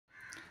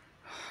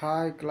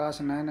Hi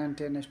class 9 and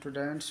 10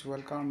 students,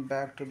 welcome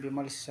back to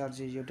Bimal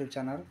Sarji YouTube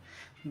channel.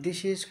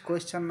 This is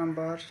question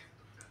number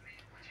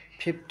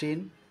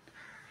 15,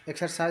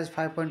 exercise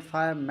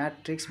 5.5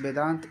 matrix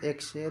Vedant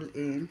Excel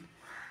in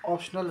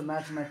optional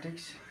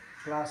mathematics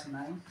class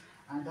 9,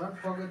 and don't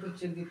forget to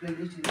check the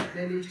playlist. In the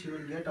playlist you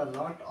will get a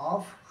lot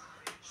of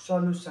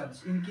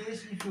solutions. In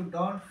case if you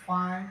don't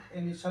find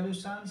any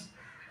solutions,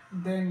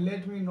 then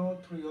let me know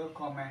through your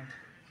comment.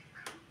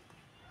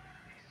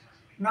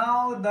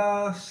 Now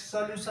the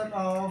solution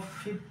of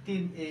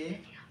 15a.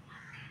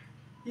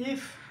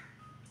 If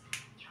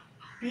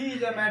P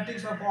is a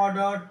matrix of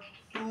order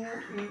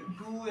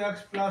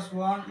 2x plus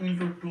 1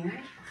 into 2,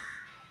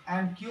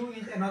 and Q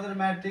is another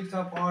matrix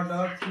of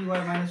order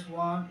 3y minus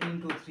 1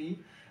 into 3,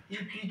 if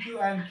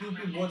PQ and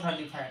QP both are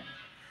defined.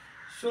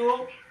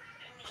 So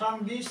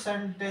from this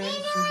sentence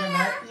you can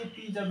write if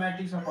P is a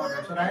matrix of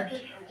order. So write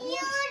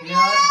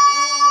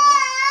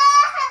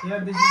here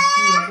this is P,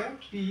 okay?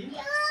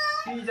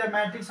 P is a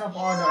matrix of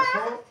order.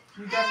 So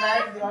you can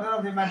write the order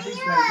of the matrix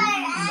like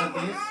this in the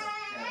case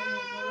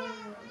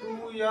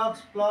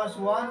 2x plus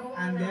 1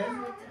 and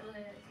then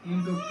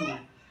into 2,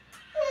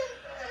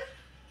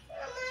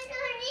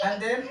 and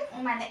then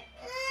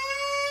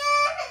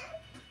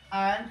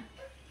and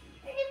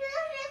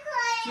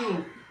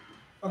Q,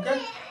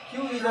 okay?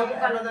 Q is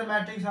another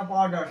matrix of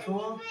order.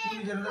 So Q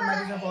is another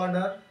matrix of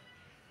order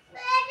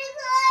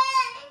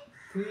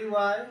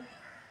 3y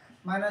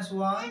minus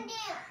 1,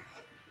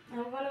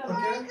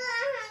 okay?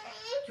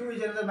 Q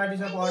is another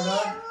matrix of order,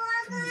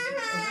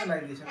 okay,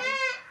 like this, okay?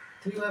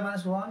 3y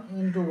minus 1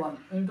 into 1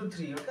 into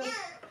 3, okay?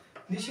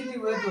 This is the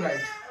way to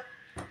write,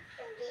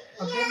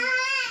 okay?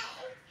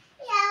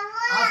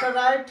 After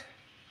write,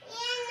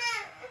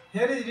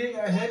 here is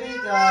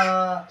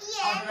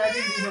after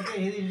writing this, okay,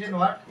 here is written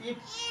what? If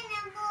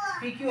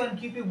PQ and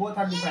QP both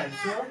are defined.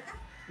 So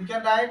you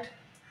can write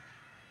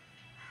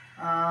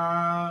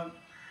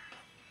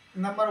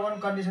number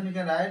one condition. You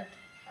can write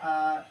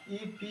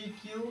if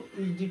PQ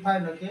is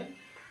defined, okay.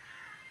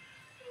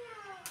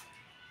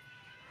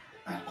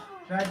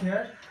 Right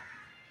here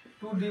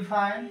to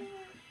define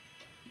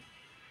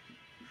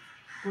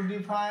the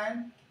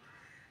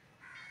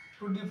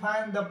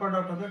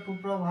product, okay. To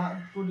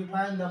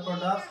define the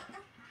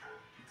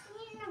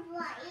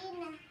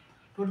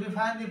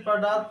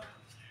product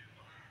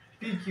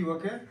PQ,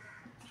 okay.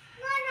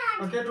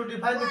 Okay, to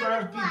define the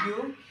product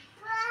PQ,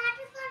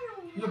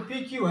 yo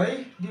PQ है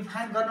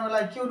define गर्नको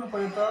लागि के हुनु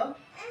पर्यो त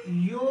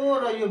यो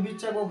र यो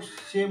बिचको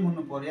same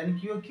हुनु पर्यो, यानी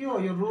कि यो के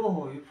हो, यो रो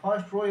हो, यो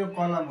फर्स्ट रो, यो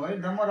कलम हो है,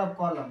 नम्बर अफ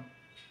कलम.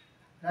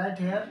 Right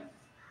here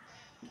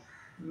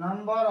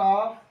number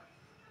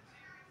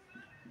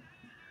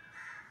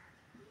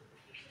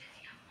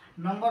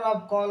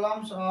of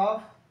columns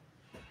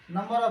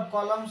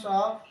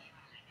of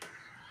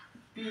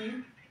P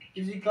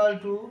is equal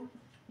to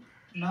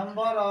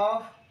number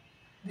of,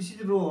 this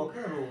is row,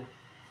 okay, row,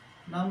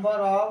 number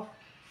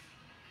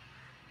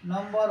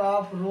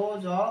of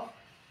rows of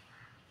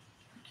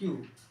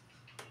Q.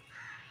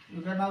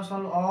 You can now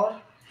solve,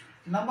 or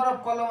number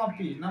of column of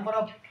P, number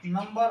of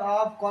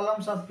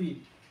columns of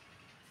P,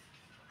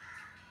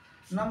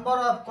 number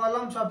of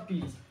columns of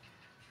P.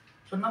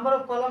 So number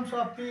of columns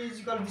of P is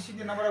equal, this is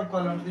the number of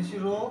columns, this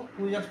is row,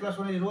 2x plus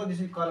 1 is row,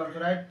 this is column. So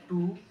write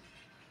 2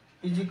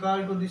 is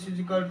equal to, this is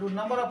equal to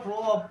number of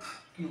row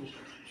of Q.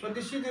 So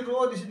this is the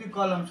row, this is the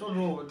column, so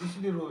row, this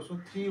is the row, so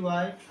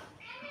 3y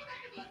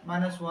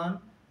minus 1.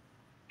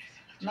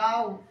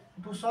 Now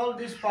to solve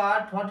this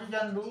part, what you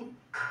can do,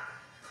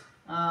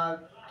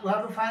 you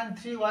have to find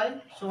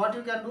 3y. So what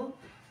you can do,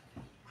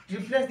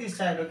 replace this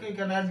side, okay. You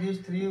can add this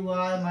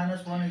 3y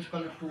minus 1 is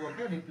equal to 2,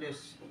 okay,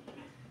 replace,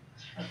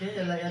 okay.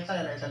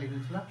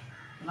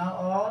 Now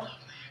or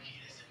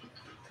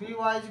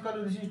 3y is equal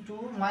to, this is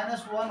 2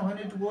 minus 1 when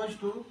it goes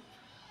to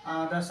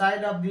the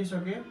side of this,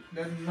 okay,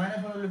 then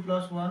minus 1 will be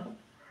plus 1,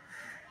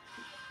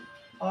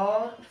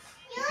 or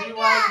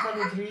 3y is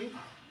equal to 3,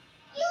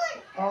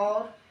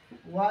 or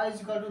y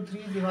is equal to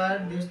 3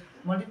 divided this,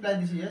 multiply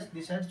this, yes,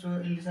 this side, so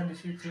in this side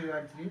this is 3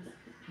 divided 3,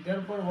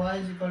 therefore y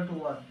is equal to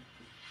 1,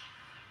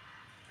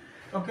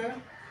 okay.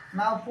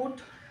 Now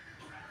put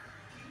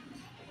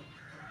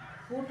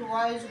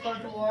y is equal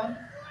to 1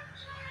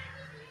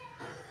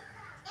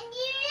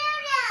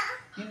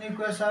 in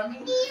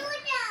equation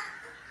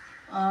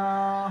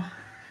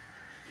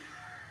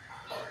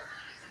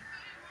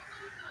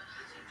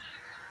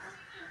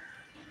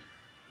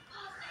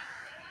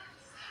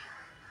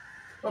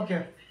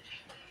okay,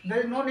 there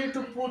is no need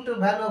to put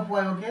value of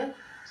y, okay.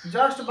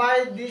 Just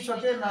by this,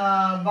 okay,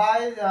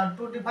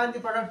 to define the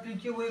product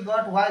PQ we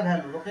got y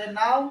value, okay.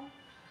 Now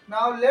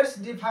let's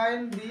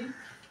define the,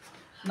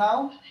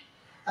 now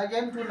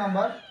again two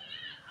number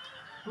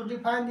to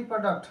define the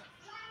product,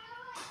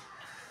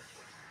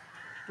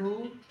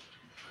 to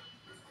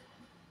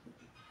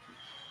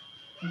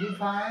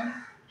define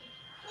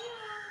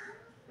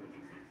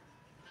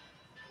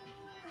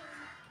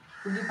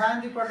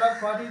the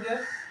product, what is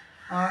there,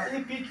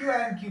 if PQ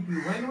and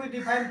QP, when we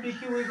define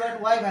PQ, we got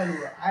Y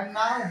value, and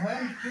now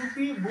when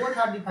QP both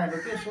are defined,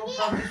 okay, so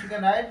from this we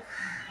can write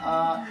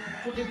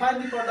to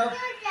define the product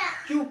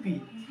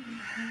QP,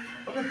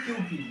 okay,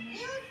 QP,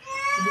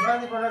 to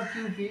define the product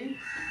QP,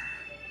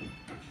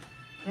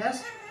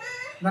 yes,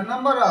 the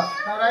number of,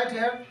 now write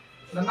here,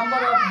 the number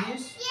of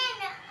this,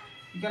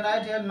 you can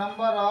write here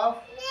number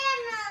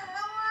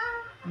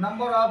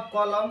of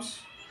columns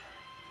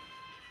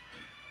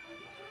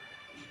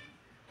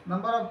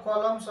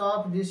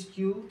of this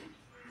Q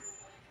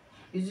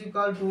is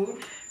equal to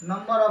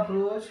number of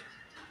rows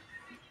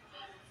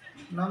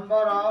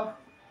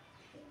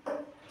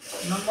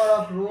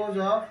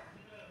of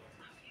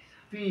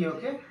P,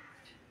 okay,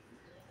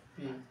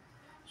 P.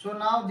 So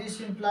now this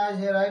implies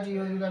here, right,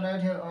 you can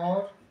write here,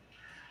 or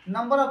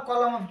number of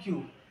column of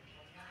Q,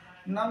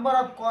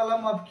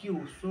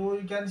 so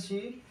you can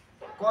see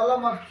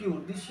column of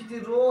Q, this is the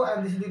row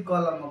and this is the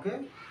column,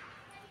 okay,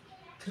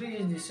 3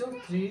 is this, so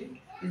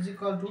 3 is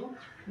equal to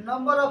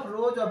number of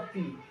rows of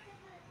P,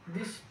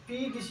 this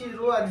P, this is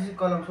row and this is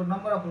column, so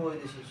number of rows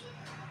this is.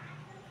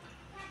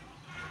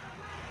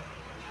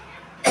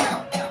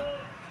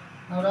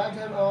 Now write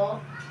here, or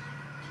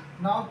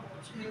now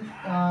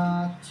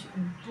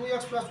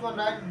 2x plus 1,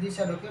 write this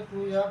side, okay,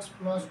 2x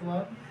plus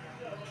 1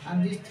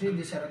 and these 3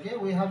 this side, okay,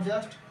 we have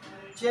just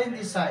changed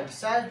this side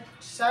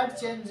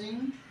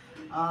changing,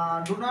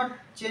 do not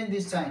change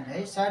this sign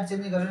है, side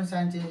changing गरेर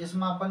sign change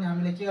यसमा पनि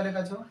हामीले के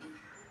गरेका छौं,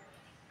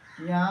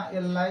 यहाँ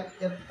यसलाई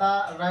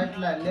यता राइट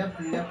लाई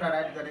लेफ्ट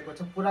राइट गरेको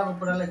छ, पुराको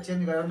पुरालाई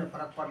चेन्ज गर्यो भने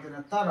फरक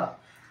पर्दैन, तर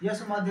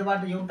यस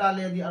मध्येबाट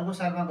एउटाले यदि अर्को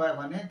साइडमा गयो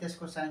भने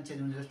त्यसको साइन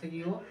चेन्ज हुन्छ, जस्तै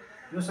कि यो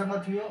सँग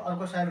थियो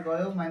अर्को साइड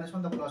गयो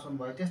 -1 त +1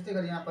 भयो, त्यस्तै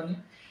गरी यहाँ पनि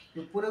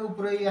यो पुरैको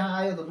पुरै यहाँ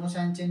आयो त नो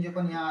साइन चेन्ज, यो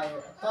पनि यहाँ आयो,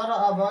 तर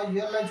अब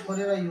यसलाई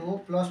छोडेर यो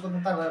प्लस को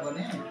उता गयो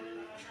भने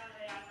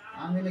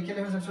हामीले के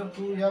लेख्न सक्छौं,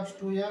 2x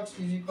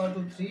इज इक्वल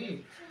टु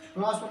 3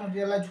 +1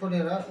 यसलाई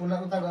छोडेर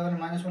उसलाई उता गयो भने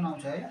 -1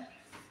 आउँछ है।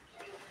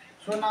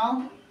 सो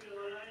नाउ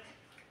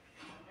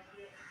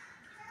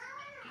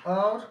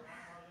और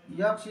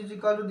x is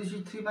equal to this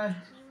is 3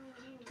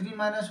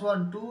 minus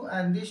 1 2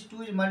 and this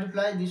 2 is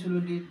multiplied, this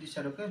will be this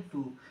side, okay,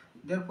 2,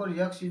 therefore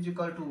x is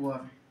equal to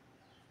 1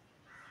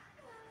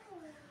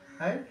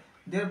 है,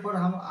 therefore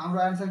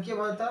हाम्रो आन्सर के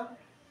भयो त,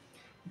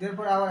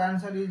 therefore our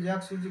answer is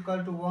x is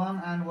equal to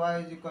 1 and y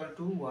is equal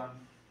to 1,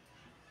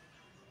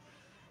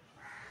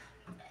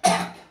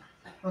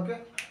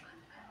 okay,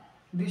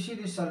 this is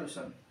the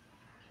solution.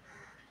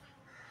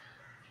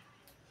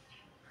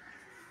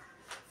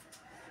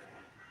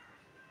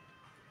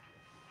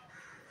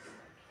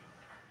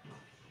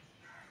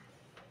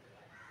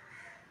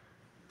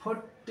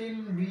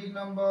 B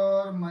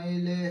number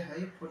मैले है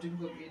 14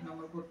 को B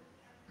number को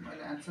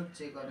मैले आन्सर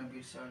चेक गर्न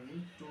बिर्सेँ,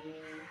 2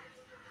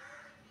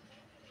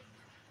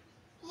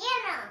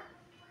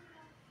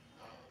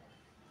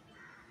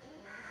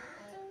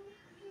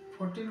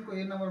 14 को ए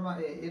नंबरमा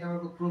ए नंबर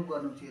को प्रूफ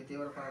गर्नु थियो, त्यही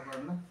भएर फरक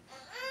गर्न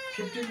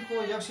 15 को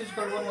x is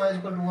equal to 1 y is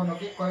equal to 1,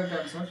 okay, correct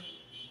answer.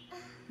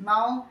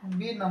 Now b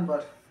number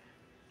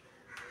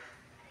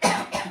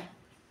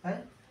है,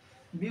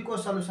 बी को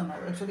सल्युसन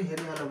अब एक्चुअली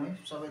हेरिहालौँ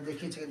है, सबै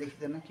देखिन्छ कि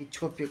देखिदैन कि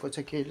छोपिएको छ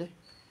केहीले,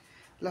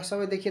 ल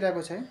सबै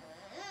देखिरहेको छ है,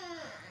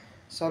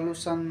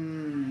 सल्युसन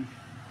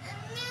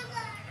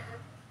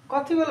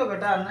कति बेला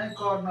बेटा नहीं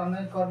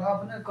करना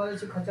अपने करे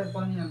से खचर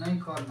पानी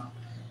नहीं करना,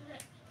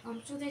 हम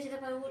सुते छ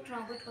त उठ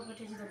र उठ को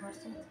बैठे छ त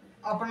गर्छ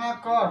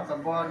अपना कर त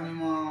गर्ने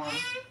म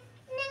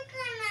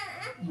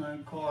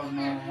नहीं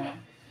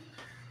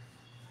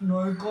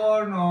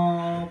करना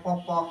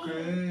पापा के।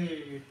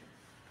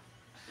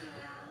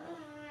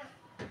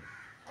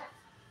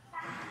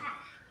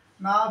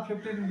 Now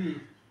 15b.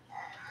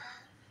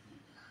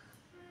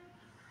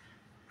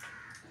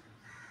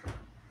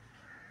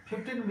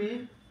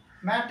 15b,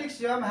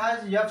 matrix M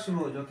has x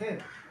rows, okay.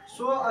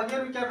 So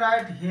again we can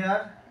write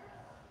here,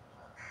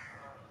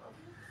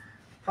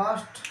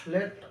 first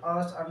let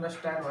us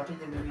understand what is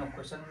the meaning of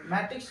question.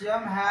 Matrix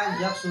M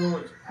has x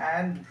rows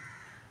and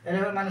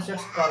 11 minus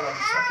x columns,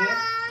 okay.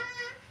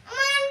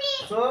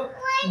 So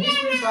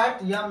this means what,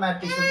 M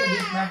matrix, okay,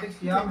 this matrix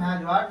M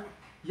has what,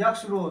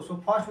 x row,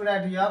 so first we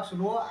write x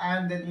row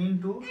and then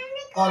into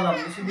column,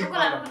 this is the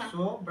column,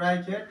 so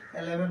bracket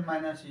 11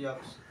 minus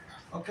x,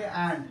 okay,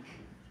 and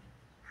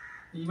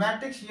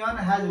matrix N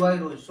has y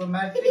rows, so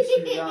matrix N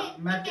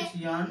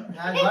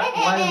has what,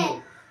 y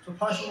row, so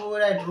first we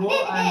write row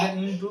and then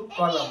into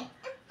column,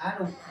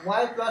 and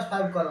y plus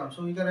 5 columns,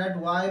 so we can write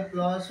y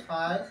plus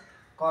 5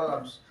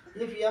 columns.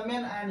 If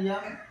Mn and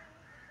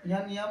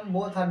Nm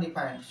both are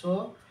defined,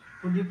 so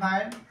to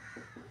define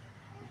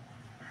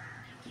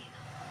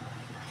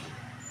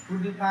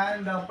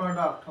the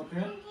product,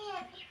 okay,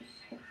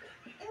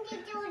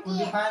 to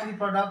define the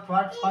product,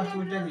 what first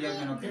we take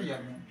Mn, okay,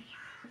 Mn,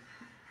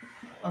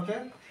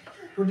 okay,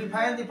 to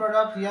define the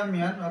product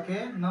Mn,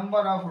 okay, number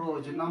of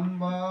rows,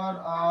 number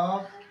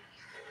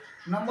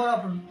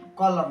of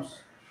columns,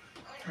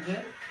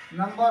 okay,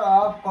 number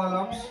of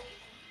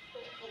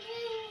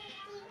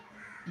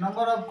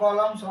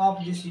columns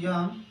of this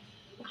M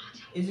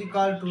is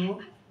equal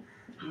to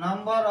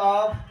number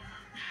of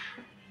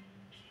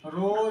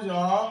rows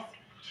of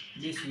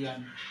this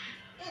n.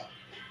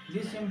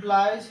 This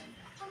implies,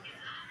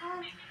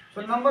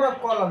 so number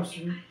of columns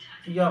m.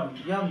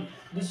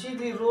 This is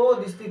the row,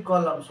 this is the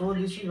column. So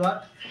this is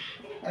what?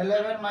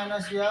 11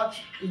 minus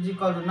x is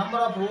equal to number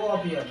of row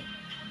of n.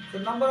 So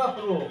number of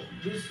row,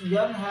 this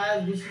n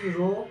has, this is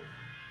row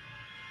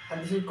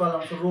and this is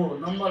column. So row,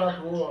 number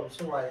of row of,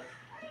 so y.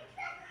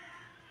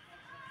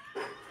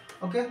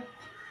 Okay.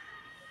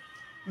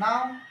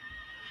 Now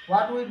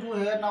what we do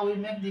here? Now we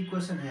make the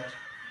equation here.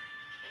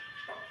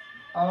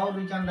 Or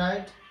we can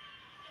write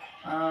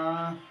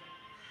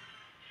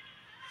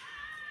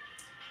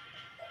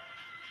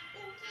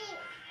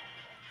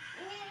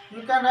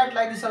you can write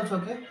like this also,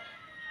 okay?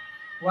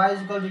 Y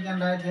is equal to, you can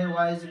write here,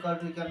 y is equal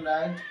to, you can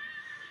write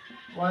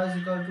y is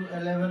equal to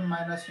 11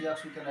 minus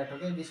x, we can write,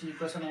 okay? This is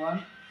equation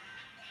 1.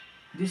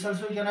 This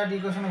also you can write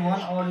equation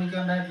 1, or you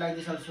can write like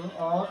this also,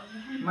 or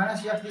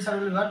minus x, this will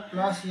be what?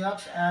 Plus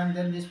x, and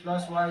then this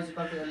plus y is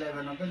equal to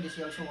 11, okay? This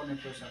is also one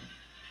equation.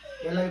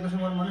 Equation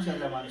 1 minus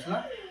minus.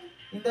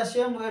 In the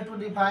same way to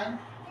define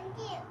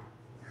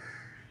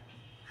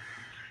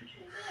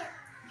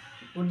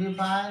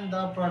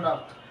the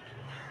product.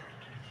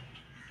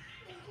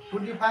 To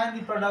define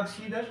the product,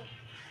 see that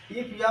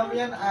if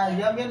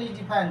mn is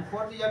defined,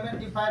 for the mn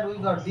defined we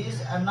got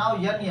this, and now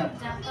nm.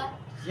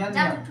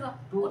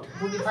 To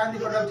define the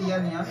product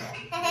nm,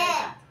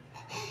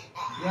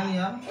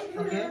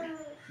 okay.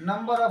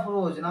 Number of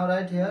rows, now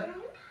right here.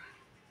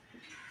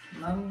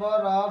 Number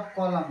of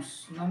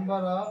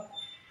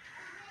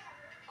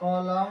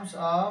columns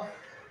of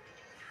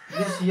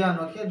this n,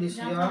 okay, this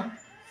n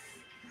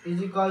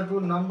is equal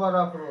to number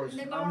of rows.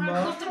 Number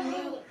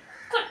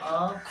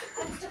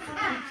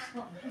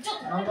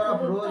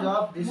of rows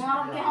of this n.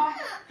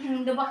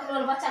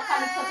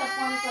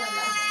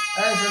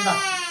 Hey, Santa.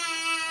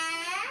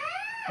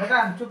 बेटा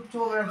चुप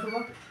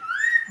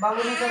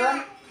बाबू नहीं कर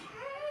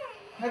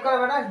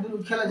बेटा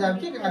खेला जाए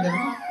क्या क्या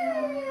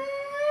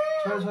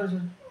देखो छोड़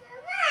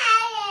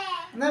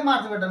नहीं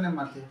मारते बेटा, नहीं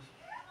मारते।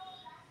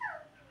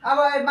 अब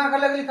माँ का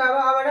लग लिखा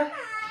हुआ, आ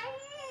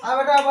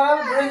बेटा अब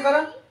ड्राइंग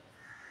करो।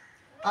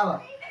 अब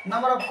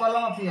number of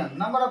column of n,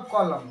 number of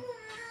column,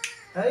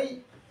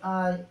 hey,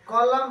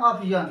 column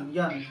of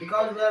n,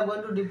 because we are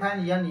going to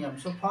define nm.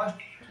 So first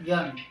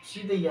n,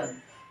 see the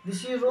n.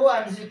 This is row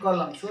and this is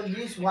column. So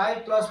this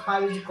y plus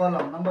 5 is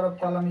column. Number of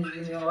column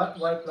is in what?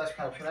 Y plus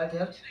 5. So right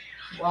here,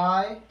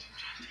 y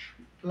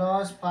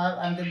plus 5,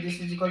 and then this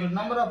is equal to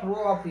number of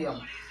row of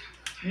m.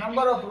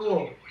 Number of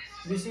row,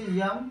 this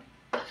is m.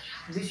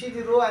 This is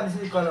the row and this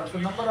is the column. So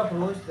number of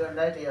rows, then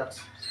write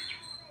x.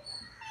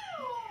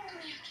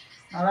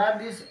 Now write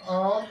this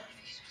all.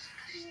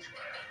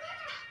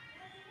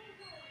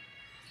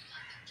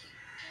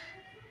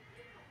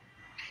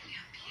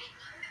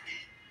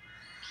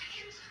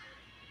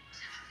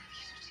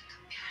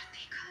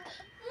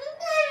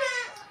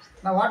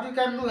 Now what you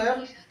can do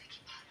here,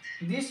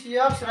 this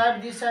x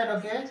write this side,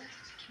 okay,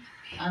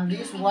 and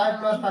this y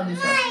plus 5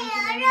 this side.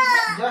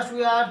 Just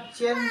we are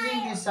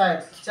changing this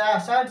side.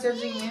 Side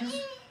changing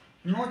means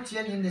no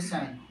change in the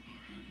sign.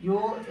 You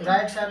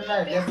right side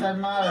lie left side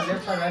में,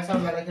 left side right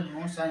side लगा के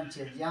no sign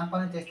change. यहाँ पर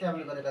नहीं देखते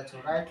हमने करेगा चो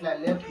right लाई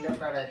left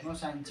right no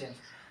sign change.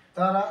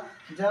 तारा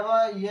जब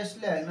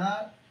yes ले है ना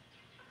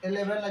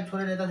 11 लाई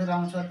छोड़े देता थे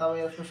राउंड सा, तब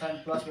ये उसको sign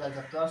plus भी आ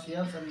जाता plus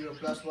x and ये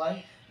plus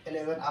y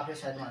 11 आपके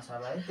साइड में आसा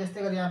भाई।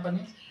 देखते कर यहाँ पर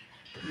नहीं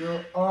यो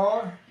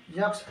और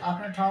x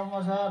आपने ठाव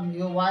में सा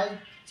यो y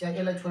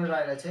चाहे लाई छोड़े रहा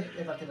है चे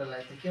ये करते रहा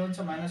है क्या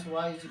उनसे minus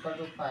y is equal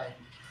to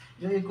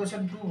 5 जो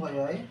equation 2 हो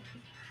जाए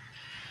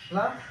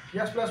ला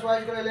x plus y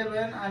is equal to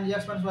 11 and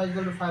x minus y is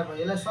equal to 5 हो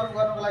जाए। ये solve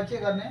करने के लिए क्या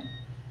करने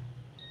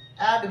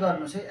add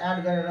करने से add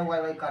करेगा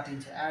y काटिंग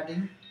से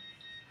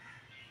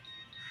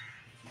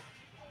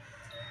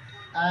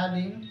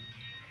adding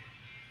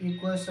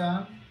equation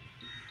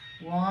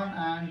 1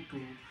 and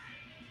 2.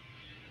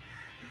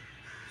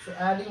 So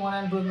adding 1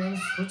 and 2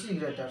 means which is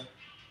greater?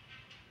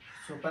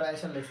 So पर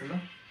ऐसा लिख लो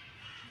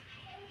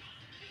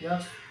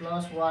x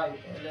plus y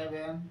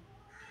 11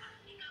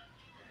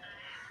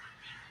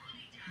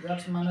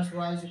 x minus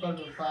y is equal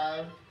to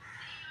 5.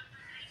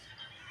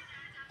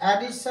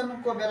 Addition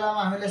को बेला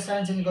में हमें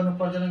साइन चेंज करना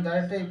पड़ता है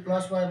direct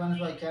plus y minus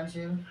y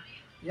cancel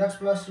x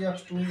plus x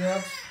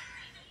 2x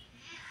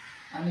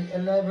and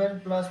 11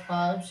 plus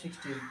 5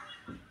 16.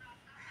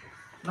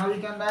 Now we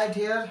can write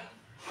here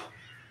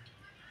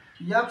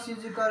x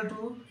is equal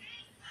to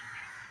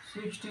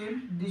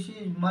 16. This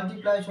is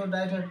multiply, so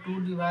write here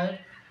 2 divide.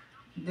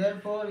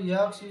 Therefore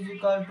x is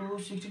equal to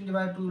 16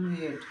 divided 2 will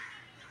be 8.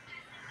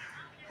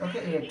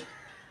 Okay, 8.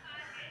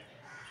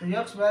 So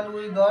x value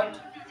we got.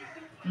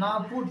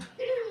 Now put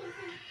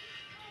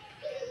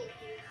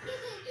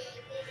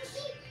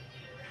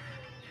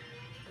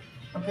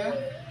okay.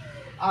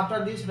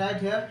 After this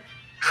write here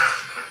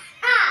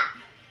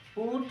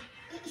put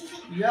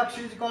x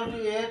is equal to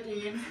 8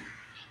 in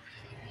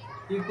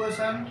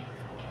equation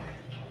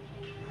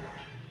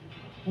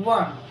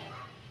 1.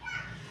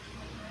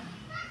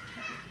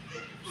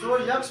 So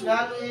x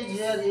value is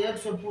here 8,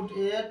 so put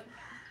 8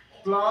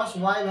 plus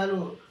y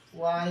value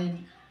y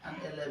and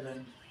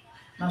 11.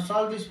 Now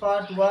solve this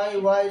part.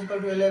 Y is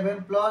equal to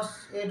 11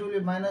 plus 8 will be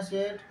minus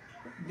 8.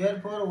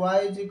 Therefore y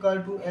is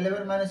equal to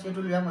 11 minus 8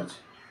 will be how much?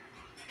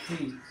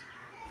 3.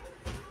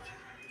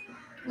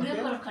 Okay.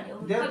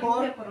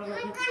 Therefore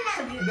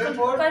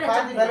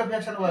find the value of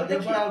x and y.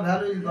 Therefore our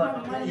value is got.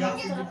 Okay.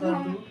 X is equal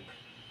to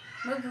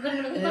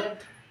 8.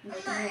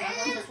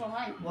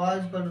 Y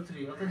is equal to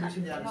 3. Okay. This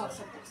is the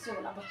answer.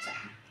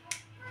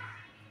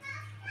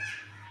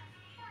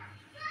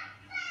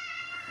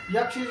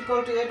 x is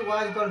equal to 8,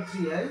 y is equal to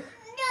 3 है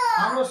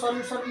हाम्रो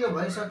solution यो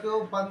भइसक्यो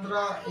 15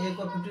 a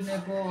को 15 a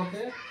को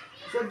okay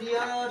so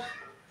dear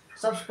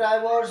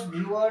subscribers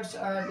viewers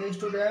and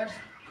students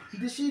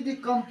this is the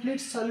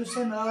complete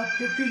solution of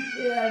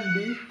 15a and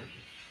b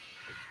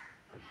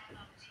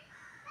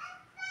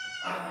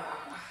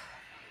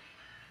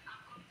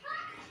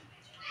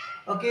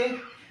okay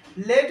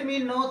let me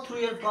know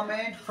through your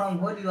comment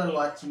from where you are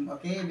watching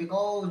okay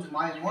because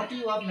my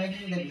motive of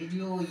making the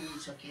video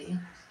is okay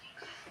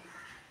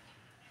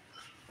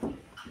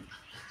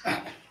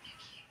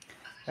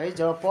है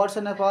जब पढ्छ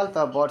नेपाल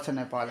त बढ्छ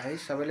नेपाल है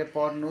सबैले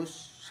पढ्नुस्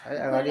है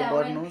अगाडि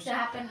बढ्नुस्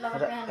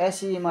र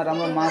एसईमा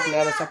राम्रो मार्क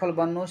ल्याएर सफल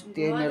बन्नुस्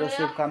त्यही मेरो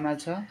शुभकामना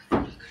छ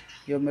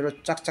यो मेरो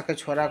चकचके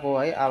छोराको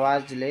है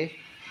आवाजले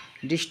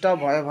डिस्टर्ब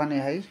भयो भने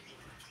है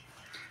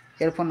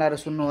इयरफोन लाएर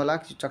सुन्नु होला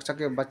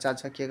चकचके बच्चा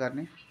छ के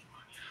गर्ने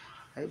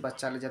है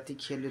बच्चाले जति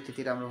खेल्यो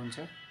त्यति राम्रो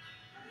हुन्छ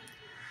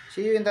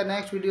सी you in the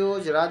next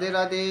videos Radhe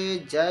Radhe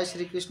जय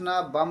श्री कृष्ण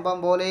बम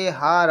बम बोले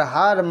हर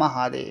हर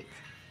महादेव